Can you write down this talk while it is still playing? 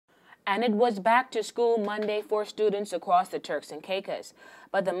And it was back to school Monday for students across the Turks and Caicos.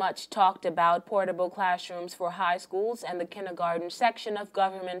 But the much talked about portable classrooms for high schools and the kindergarten section of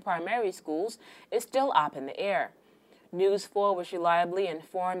government primary schools is still up in the air. News 4 was reliably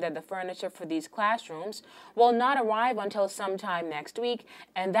informed that the furniture for these classrooms will not arrive until sometime next week,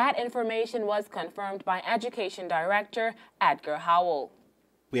 and that information was confirmed by Education Director Edgar Howell.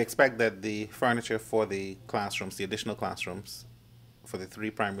 We expect that the furniture for the classrooms, the additional classrooms for the 3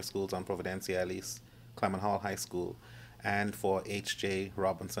 primary schools on Providencia East, Clement Hall High School, and for H.J.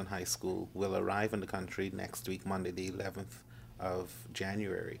 Robinson High School will arrive in the country next week, Monday, the 11th of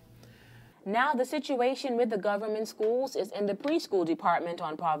January. Now the situation with the government schools is in the preschool department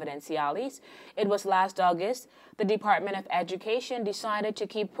on Providenciales. It was last August the Department of Education decided to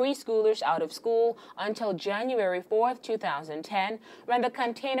keep preschoolers out of school until January 4th, 2010, when the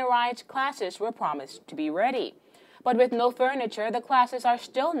containerized classes were promised to be ready. But with no furniture, the classes are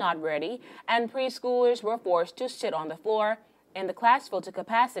still not ready, and preschoolers were forced to sit on the floor. In the class full to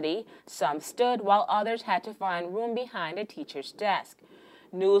capacity, some stood while others had to find room behind a teacher's desk.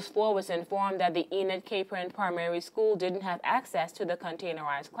 News 4 was informed that the Enid Capron Primary School didn't have access to the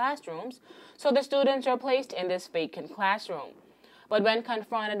containerized classrooms, so the students are placed in this vacant classroom. But when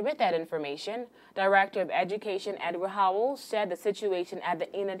confronted with that information, Director of Education Edgar Howell said the situation at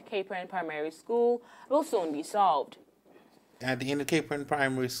the Enid Capron Primary School will soon be solved. At the Enid Capron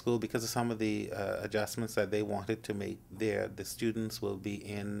Primary School, because of some of the adjustments that they wanted to make there, the students will be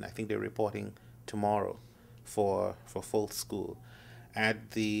in, I think they're reporting tomorrow for full school.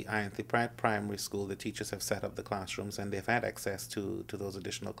 At the Ironthie Primary School, the teachers have set up the classrooms and they've had access to those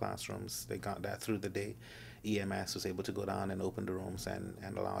additional classrooms. They got that through the day. EMS was able to go down and open the rooms and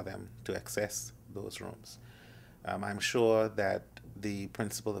allow them to access those rooms. I'm sure that the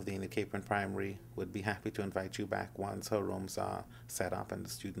principal of the Enid Capron Primary would be happy to invite you back once her rooms are set up and the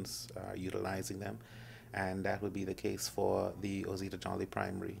students are utilizing them. And that would be the case for the Ozita Jolly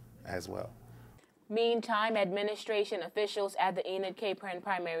Primary as well. Meantime, administration officials at the Enid Capron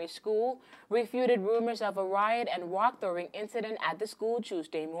Primary School refuted rumors of a riot and rock-throwing incident at the school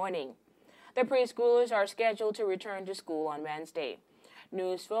Tuesday morning. The preschoolers are scheduled to return to school on Wednesday.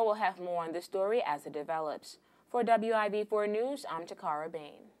 News 4 will have more on this story as it develops. For WIV4 News, I'm Takara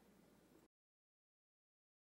Bain.